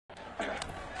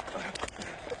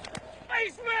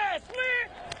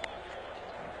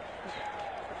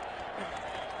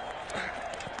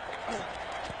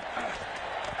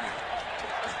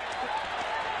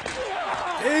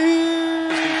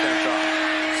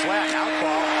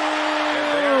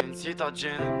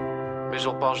Mais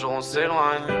jour par jour on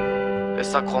s'éloigne et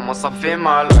ça crois-moi ça fait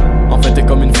mal. En fait t'es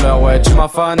comme une fleur, ouais tu m'as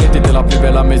fané, t'étais la plus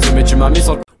belle à mes yeux mais tu m'as mis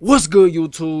sur le... What's good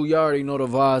YouTube? You already know the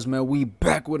vibes, man. We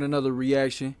back with another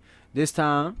reaction. This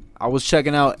time I was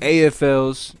checking out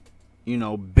AFL's, you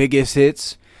know, biggest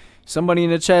hits. Somebody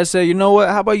in the chat said, you know what,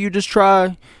 how about you just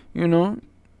try, you know,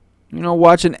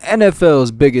 watching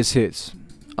NFL's biggest hits.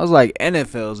 I was like,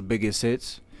 NFL's biggest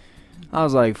hits? I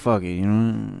was like, fuck it, you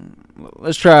know,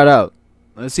 let's try it out.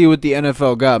 Let's see what the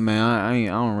NFL got, man. I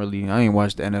ain't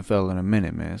watched the NFL in a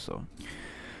minute, man. So,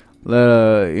 you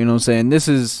know what I'm saying? This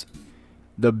is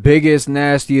the biggest,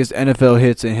 nastiest NFL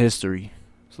hits in history.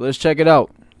 So let's check it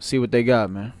out. See what they got,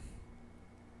 man.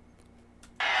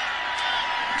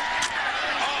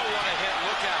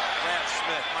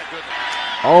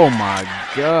 Oh my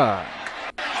God.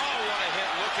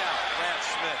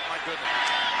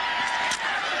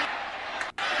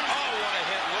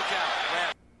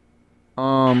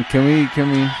 Can we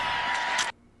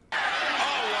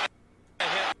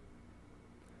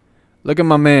look at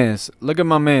my mans. Look at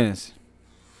my mans.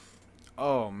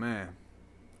 Oh man.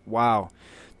 Wow.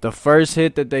 The first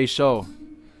hit that they show.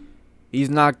 He's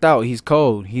knocked out. He's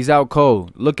cold. He's out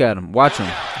cold. Look at him. Watch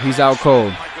him. He's out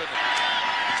cold.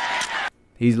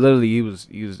 He's literally he was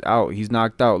out. He's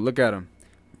knocked out. Look at him.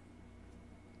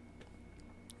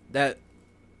 That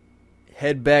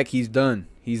head back, he's done.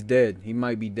 He's dead. He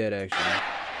might be dead actually.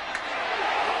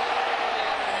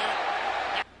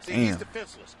 See, he's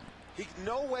defenseless. He's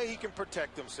no way he can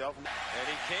protect himself. And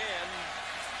he can.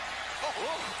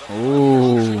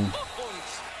 Ooh.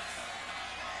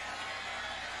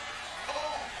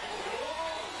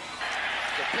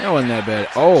 That wasn't that bad.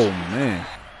 Oh man.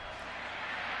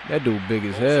 That dude big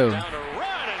as hell.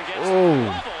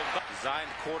 Oh. Designed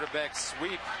quarterback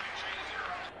sweep.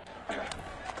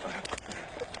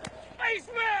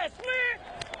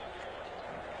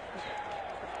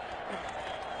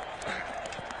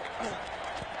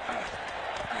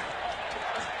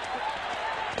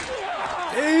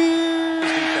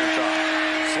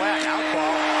 Flat out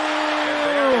ball.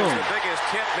 And there's the biggest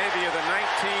hit maybe of the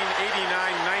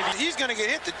 1989-90. He's going to get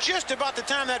hit just about the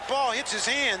time that ball hits his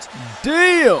hands.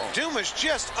 Damn. Dumas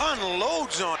just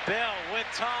unloads on Bell with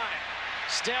time.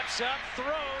 Steps up,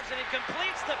 throws, and he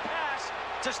completes the pass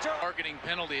to Sterling. Targeting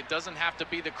penalty. It doesn't have to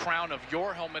be the crown of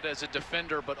your helmet as a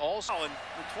defender, but also in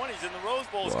the 20s in the Rose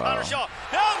Bowl is Connor Shaw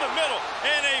down the middle,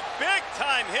 and a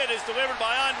big-time hit is delivered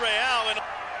by Andre Allen.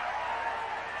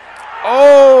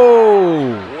 Oh!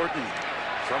 Wharton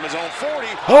from his own 40.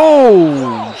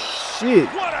 Oh, shit.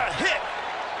 What a hit!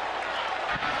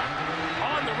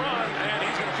 On the run, and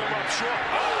he's going to come up short.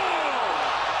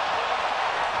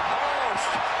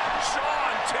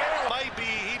 Sean Taylor. Might be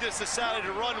he just decided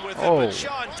to run with it, but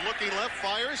Sean's looking left,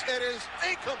 fires. It is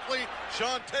incomplete.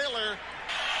 Sean Taylor.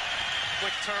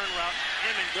 Quick turn route.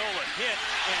 Amendola hit,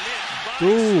 and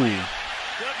then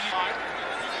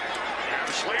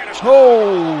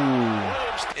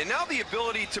And now the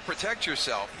ability to protect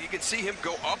yourself. You can see him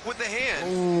go up with the hand.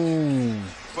 Ooh.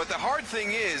 But the hard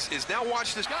thing is now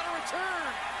watch this. got a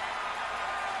return.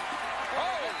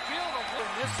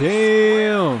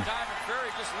 Damn.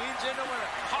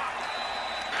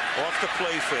 Off the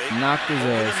play fake. Knocked his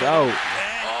ass out.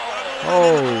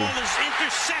 Oh.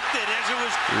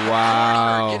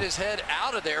 Wow. Get his head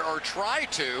out of there or try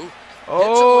to.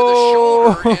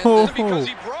 Oh. Because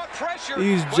he brought pressure,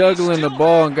 He's juggling the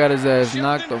ball and got his ass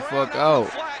knocked the fuck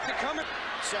out.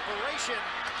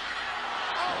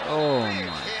 Oh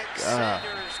my God.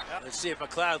 Let's see if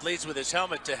McLeod leads with his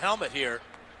helmet to helmet here.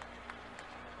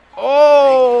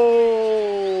 Oh.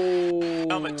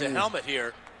 Helmet to helmet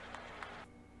here.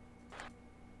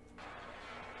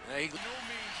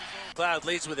 McLeod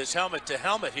leads with his helmet to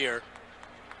helmet here.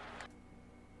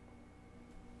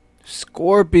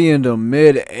 Scorpion to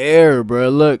mid-air, bro.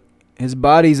 Look, his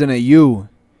body's in a U.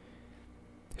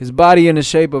 His body in the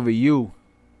shape of a U.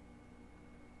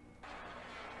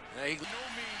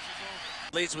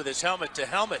 Leads with his helmet to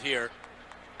helmet here.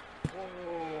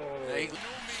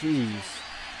 Jeez.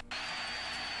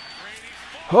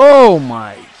 Oh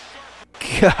my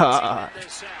God.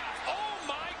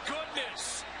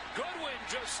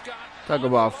 Talk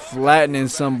about flattening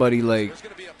somebody like. There's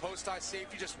going to be a post-high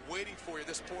safety just waiting for you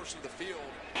this portion of the field.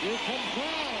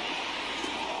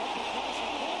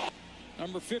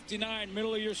 Number 59,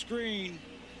 middle of your screen.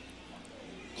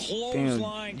 Damn.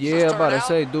 Yeah, I'm about to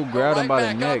say, dude, grabbed him by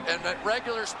the neck. And at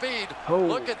regular speed,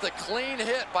 look at the clean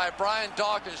hit by Brian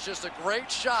Dawkins. Just a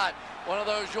great shot. One of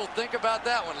those, you'll think about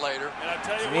that one later. And I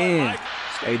tell you Man,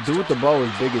 hey, dude with the ball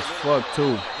was big as fuck,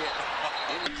 too.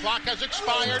 The clock has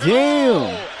expired.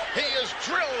 Damn. He is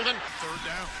drilled and third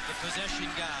down. The possession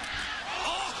guy.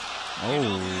 Oh. You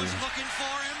know who was looking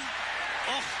for him?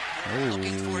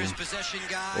 Looking for his possession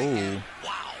guy. And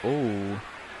wow. Oh.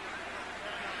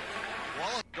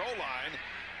 goal line.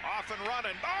 Off and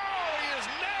running. Oh, he is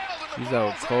nailed in the He's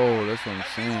out cold. That's what I'm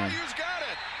saying. BYU's got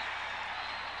it.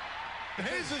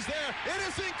 Hayes is there. It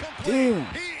is incomplete. Damn.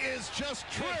 He is just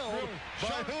drilled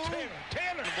by who?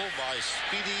 Tanner. By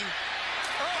Speedy.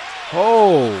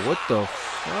 Oh, what the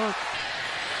fuck?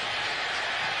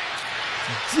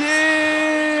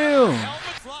 Damn. Helmet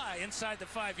fly inside the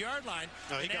 5-yard line.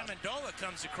 And Amendola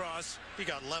comes across. He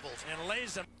got leveled. And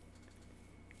lays them.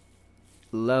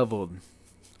 Leveled.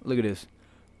 Look at this.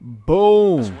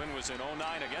 Boom. This win was in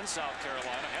 09 against South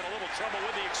Carolina. Had a little trouble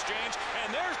with the exchange.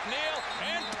 And there's Neal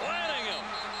and planting him.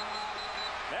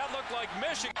 That looked like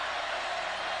Michigan.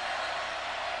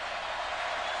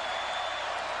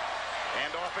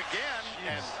 And off again.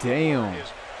 And Damn. is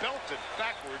belted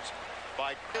backwards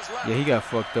by his left. Yeah, he got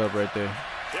fucked up right there.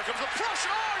 Here comes the pressure.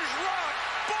 Oh, he's rocked.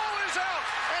 Ball is out.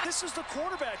 And this is the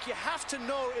quarterback. You have to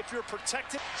know if you're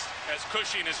protected. As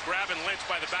Cushing is grabbing Lynch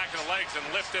by the back of the legs and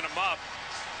lifting him up.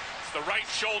 It's the right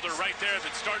shoulder right there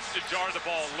that starts to jar the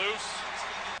ball loose.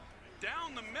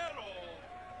 Down the middle.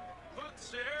 Looks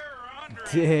there. Andre.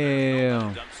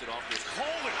 Damn. dumps it off this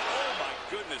Coleman. Oh, my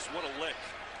goodness. What a lick.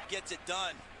 Gets it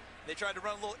done. They tried to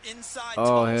run a little inside.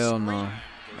 Oh, hell no.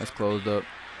 That's closed up.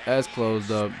 That's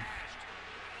closed up.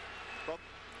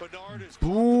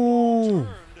 Boom.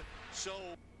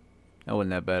 That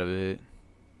wasn't that bad of a hit.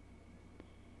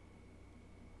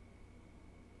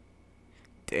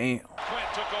 Damn. Quinn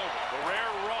took over. The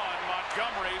rare run.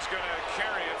 Montgomery's going to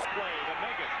carry it. Play to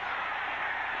make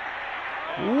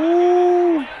it.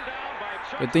 Ooh.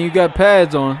 Good thing you got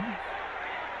pads on.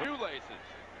 New laces.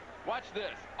 Watch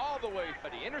this. All the way. The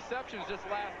interceptions just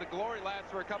last. The glory lasts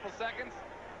for a couple seconds.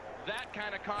 That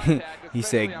kind of contact. He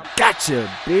said, "Gotcha,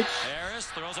 bitch." Harris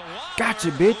throws a wide. Gotcha,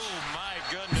 bitch. Oh, my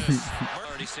goodness.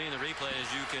 Already seen the replay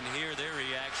as you can hear their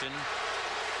reaction.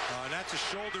 And that's a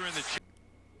shoulder in the chin.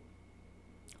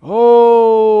 Oh.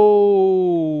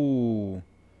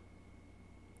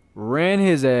 Ran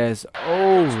his ass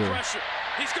over.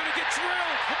 He's going to get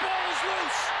drilled. The ball is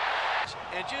loose.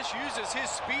 And just uses his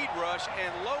speed rush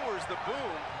and lowers the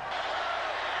boom.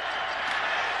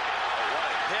 What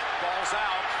a hit. Ball's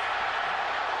out.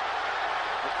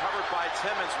 Recovered by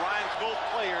Timmons. Ryan, both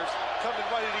players coming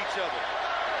right at each other.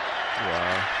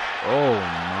 Wow. Oh,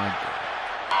 my God.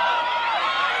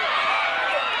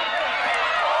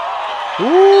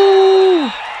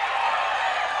 Ooh.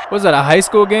 Was that a high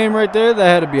school game right there? That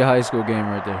had to be a high school game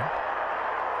right there.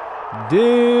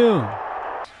 Damn.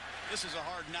 This is a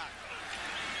hard knock.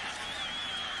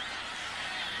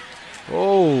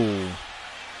 Oh.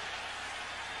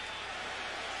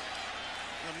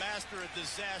 The master of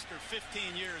disaster.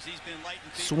 15 years he's been lighting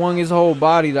people. Swung his whole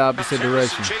body the opposite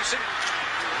direction. Chasing.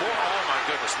 More. Oh, my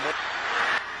goodness. More.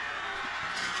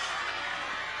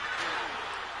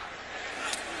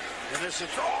 And this is.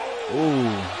 Ooh.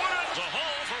 The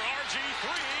hole for RG3.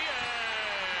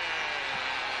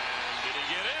 And did he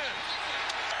get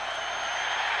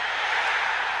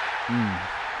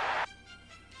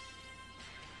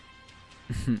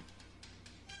in?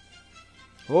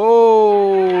 Oh.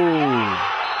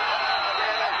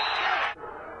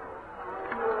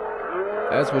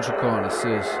 That's what you call an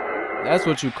assist. That's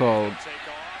what you call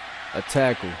a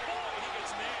tackle.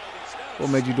 What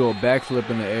made you do a backflip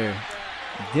in the air?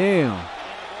 Damn.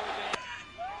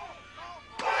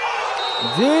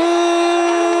 Damn.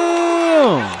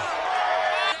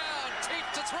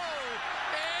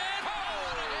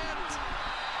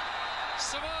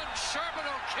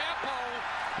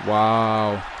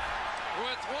 Wow.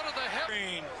 With one of the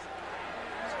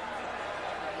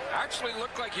actually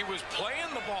looked like he was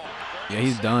playing the ball. Yeah,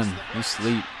 he's done. He's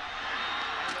asleep.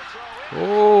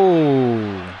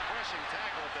 Oh.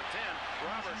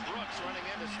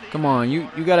 Come on, you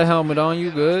got a helmet on.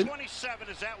 You good? 27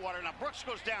 is that water. Now Brooks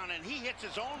goes down and he hits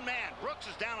his own man. Brooks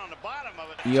is down on the bottom of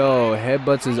it. Yo,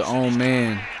 headbutts his own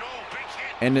man.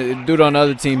 And the dude on the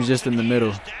other team's just in the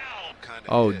middle.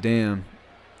 Oh, damn.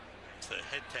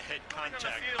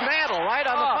 Mantle right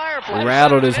on the fireplace.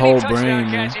 Rattled his whole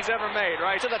brain, man. He's ever made,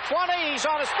 right? To the 20, he's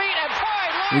on his feet and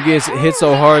fine. You get hit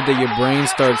so hard that your brain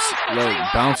starts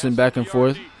like bouncing back and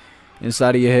forth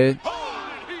inside of your head.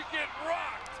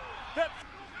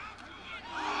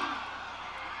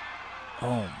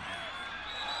 Oh.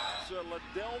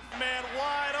 Man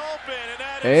wide open, and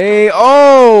that Hey,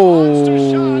 oh!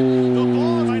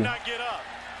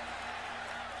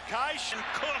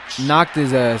 Knocked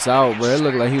his ass out, bro. It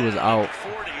looked like he was out.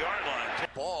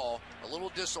 Ball a little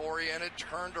disoriented,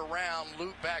 turned around,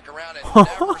 looped back around, and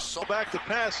never saw back to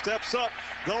pass, steps up,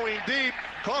 going deep,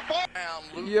 caught ball.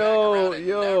 Yo.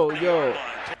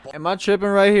 Am I tripping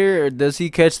right here, or does he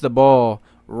catch the ball,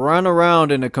 run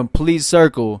around in a complete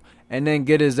circle, and then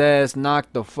get his ass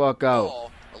knocked the fuck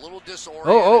out?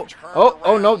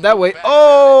 Oh, no, that way.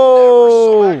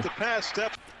 Oh!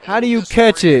 How do you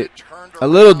catch it? A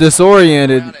little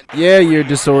disoriented. Yeah, you're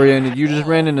disoriented. You just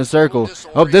ran in a circle.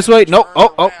 Oh, this way. No.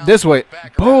 Oh, this way.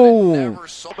 Boom.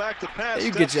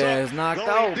 You get your ass knocked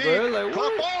out, bro. Like,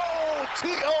 what?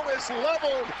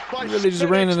 You really just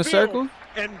ran in a circle?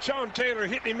 And Sean Taylor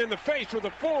hitting him in the face with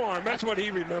a forearm. That's what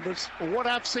he remembers. What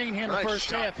I've seen here in the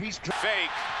first half, he's fake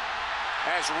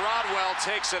as Rodwell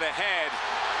takes it ahead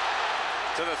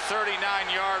to the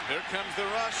 39-yard. Here comes the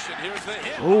rush, and here's the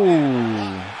hit.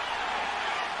 Ooh.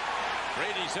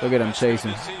 Look at him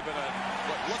chasing.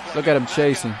 Look at him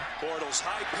chasing.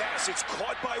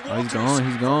 Oh, he's gone.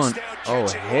 He's gone. Oh,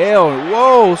 hell.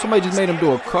 Whoa. Somebody just made him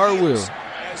do a cartwheel.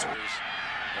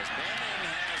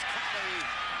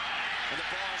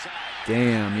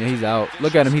 Damn. Yeah, he's out.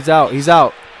 Look at him. He's out. He's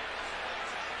out.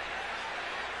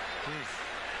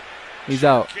 He's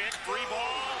out.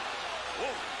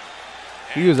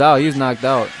 He was out. He was knocked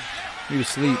out. He was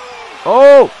asleep.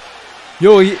 Oh!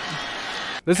 Yo,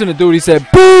 listen to dude. He said,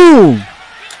 boom!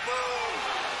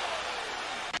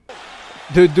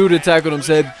 The dude that tackled him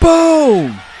said,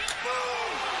 boom!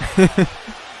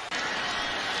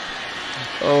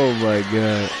 Oh, my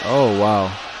God. Oh,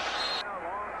 wow.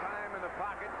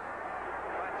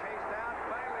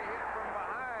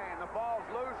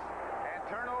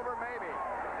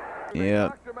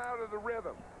 Yeah.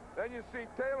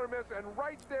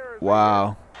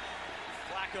 Wow.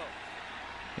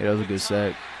 Yeah, that was a good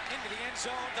sack.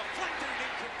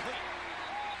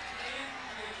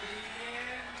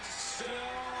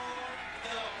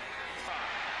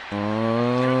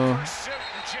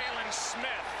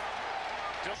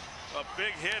 A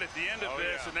big hit at the end of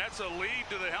this, and that's a lead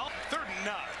to the help. 3rd and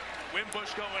 9.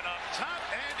 Wimbush going up top,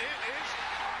 and it is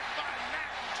by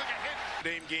Mack. Took a hit.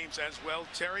 Name games as well.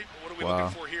 Terry, what are we looking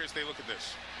for here as they look at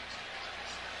this?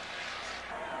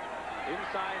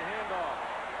 Inside handoff.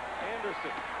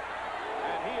 Anderson.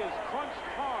 And he is crunched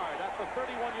hard at the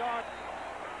 31-yard.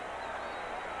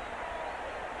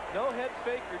 No head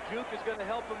fake or juke is going to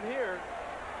help him here.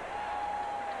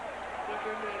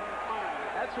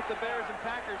 That's what the Bears and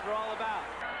Packers are all about.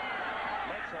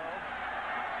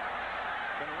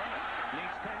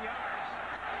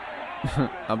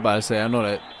 I'm about to say, I know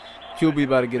that QB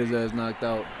about to get his ass knocked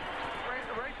out.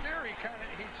 Right there, he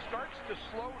starts to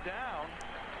slow down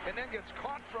and then gets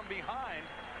caught from behind.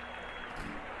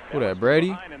 Who that,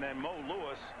 Brady? And then Mo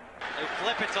Lewis. They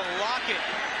flip it to Lockett.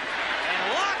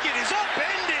 And Lockett is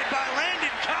upended by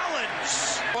Landon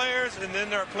Collins. Players, and then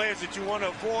there are players that you want to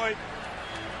avoid.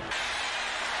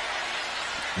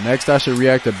 Next, I should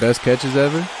react to best catches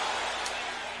ever.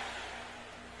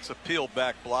 It's a peeled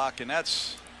back block, and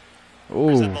that's. At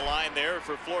the line there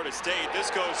for Florida State. This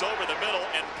goes over the middle,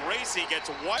 and Bracey gets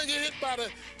wide. Get hit by the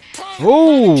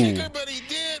kicker, but he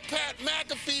did. Pat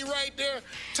McAfee right there.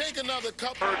 Take another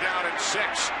couple. Down in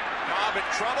 6. Cobb in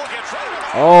trouble. Gets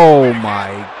right. Oh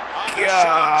my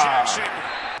God.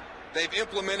 They've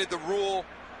implemented the rule.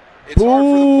 It's hard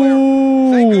for the player.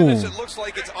 Thank goodness it looks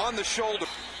like it's on the shoulder.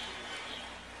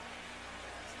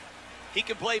 He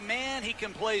can play man. He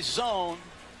can play zone.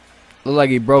 Looked like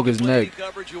he broke his neck.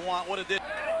 Coverage you want. What it did.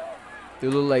 It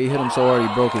looked like he hit him so hard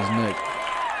he broke his neck.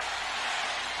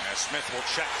 As Smith will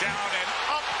check down and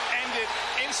upended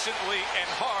instantly and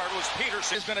hard was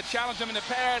Peterson. Is going to challenge him in the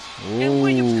pass. Ooh. And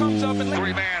Williams comes up and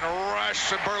 3-man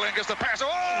rush, and Berlin gets the pass. Oh,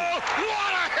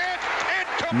 what a hit!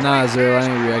 Nah, Zero, I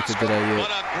ain't reacted to that yet.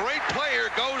 But a great player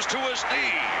goes to his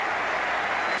knee.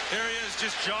 There he is,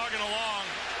 just jogging along.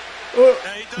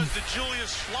 And he does the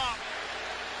Julius flop.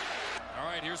 All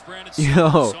right, here's Brandon.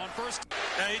 Yo.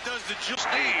 And he does the Julius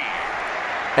knee.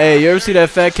 Hey, you ever see that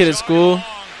fat kid at school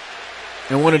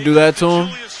and want to do that to him?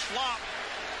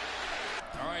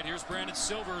 All right, here's Brandon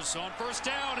Silvers on 1st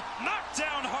down. Knocked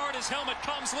down hard. His helmet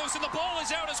comes loose, and the ball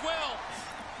is out as well.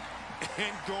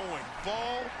 And going.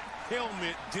 Ball,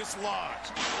 helmet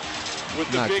dislodged.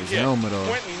 With the big hit. Helmet off.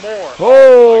 Quentin Moore.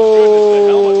 Oh!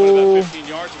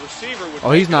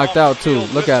 Oh, he's knocked out too.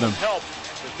 Look at him.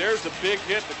 There's a big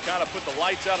hit that kind of put the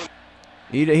lights out.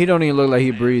 He don't even look like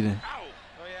he breathing.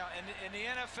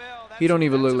 He don't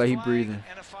even look like he breathing.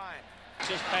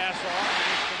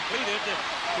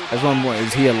 That's one more.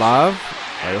 Is he alive?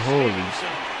 Like, holy.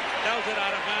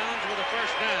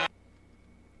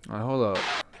 Alright, hold up.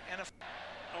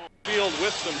 Field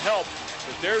with some help,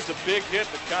 but there's a big hit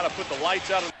that kind of put the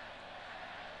lights out.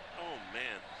 Oh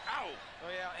man! Ow! Oh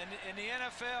yeah, in the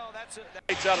NFL, that's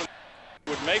lights out.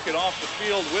 Would make it off the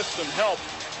field with some help,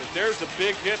 but there's a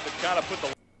big hit that kind of put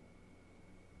the.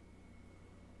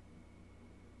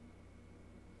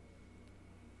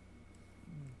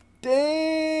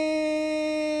 Damn!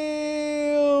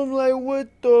 Like, what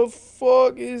the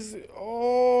fuck is?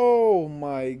 Oh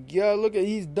my God! Look at,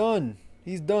 he's done.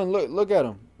 He's done. Look at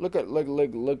him. Look at him.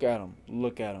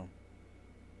 Look at him.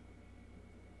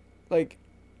 Like,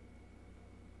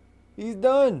 he's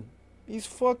done. He's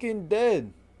fucking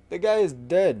dead. The guy is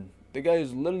dead. The guy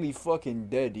is literally fucking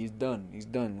dead. He's done. He's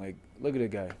done. Like, look at the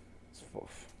guy.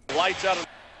 Lights out.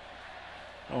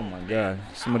 Oh my God!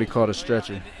 Somebody called a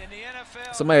stretcher.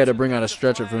 Somebody had to bring out a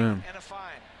stretcher for him.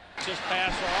 Just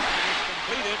pass off and it's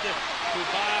completed to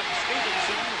Bob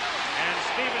Stevenson, and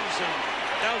Stevenson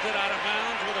dealt it out of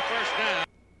bounds with a first down.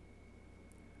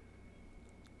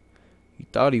 He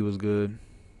thought he was good.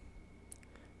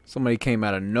 Somebody came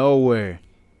out of nowhere.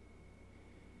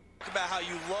 Talk about how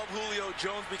you love Julio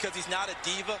Jones because he's not a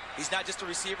diva. He's not just a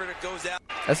receiver that goes out.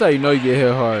 That's how you know you get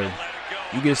hit hard.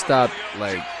 You get stopped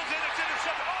like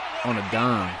on a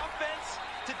dime.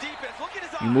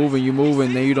 You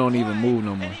moving, then you don't even move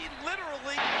no more.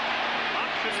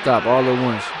 Stop all at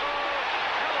once.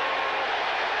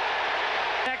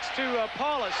 Next to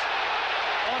Paulus.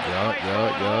 Yup.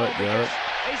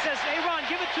 He says, "Hey Ron,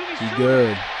 give it to me." He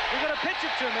good. You're gonna pitch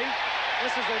it to me.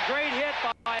 This is a great hit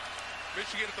by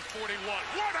Michigan at the 41.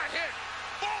 What a hit!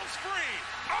 Ball's free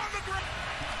on the ground.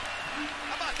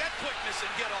 How about that quickness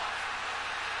and get off?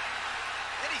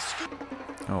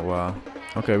 Oh wow.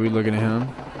 Okay, we looking at him.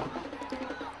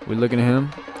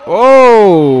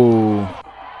 Oh!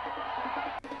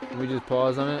 Can we just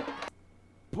pause on it?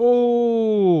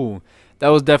 Boom! That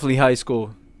was definitely high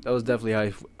school. That was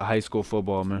definitely high school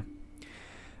football, man.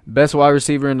 Best wide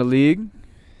receiver in the league.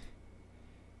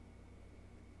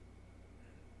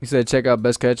 He said check out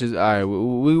best catches. All right,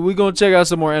 we going to check out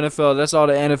some more NFL. That's all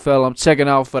the NFL I'm checking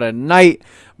out for the night.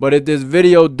 But if this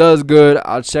video does good,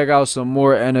 I'll check out some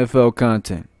more NFL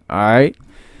content. All right?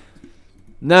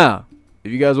 Now,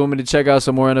 if you guys want me to check out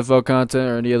some more NFL content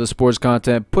or any other sports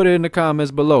content, put it in the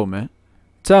comments below, man.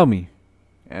 Tell me.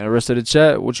 And the rest of the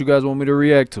chat, what you guys want me to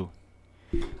react to.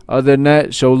 Other than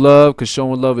that, show love, because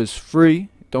showing love is free.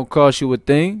 Don't cost you a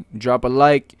thing. Drop a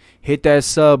like. Hit that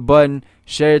sub button.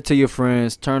 Share it to your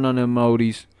friends. Turn on them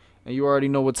emojis. And you already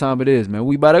know what time it is, man.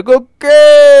 We about to go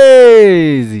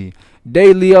crazy.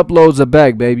 Daily uploads are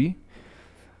back, baby.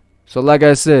 So like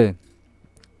I said,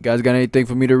 you guys got anything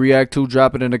for me to react to?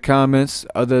 Drop it in the comments.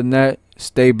 Other than that,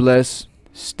 stay blessed.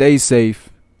 Stay safe.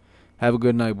 Have a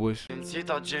good night, boys.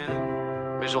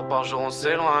 Mais jour par jour on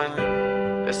s'éloigne.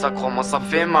 Et ça crois-moi ça me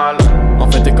fait mal.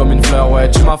 En fait t'es comme une fleur, ouais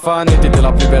tu m'as fané. T'étais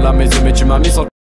la plus belle à mes yeux mais tu m'as mis sur le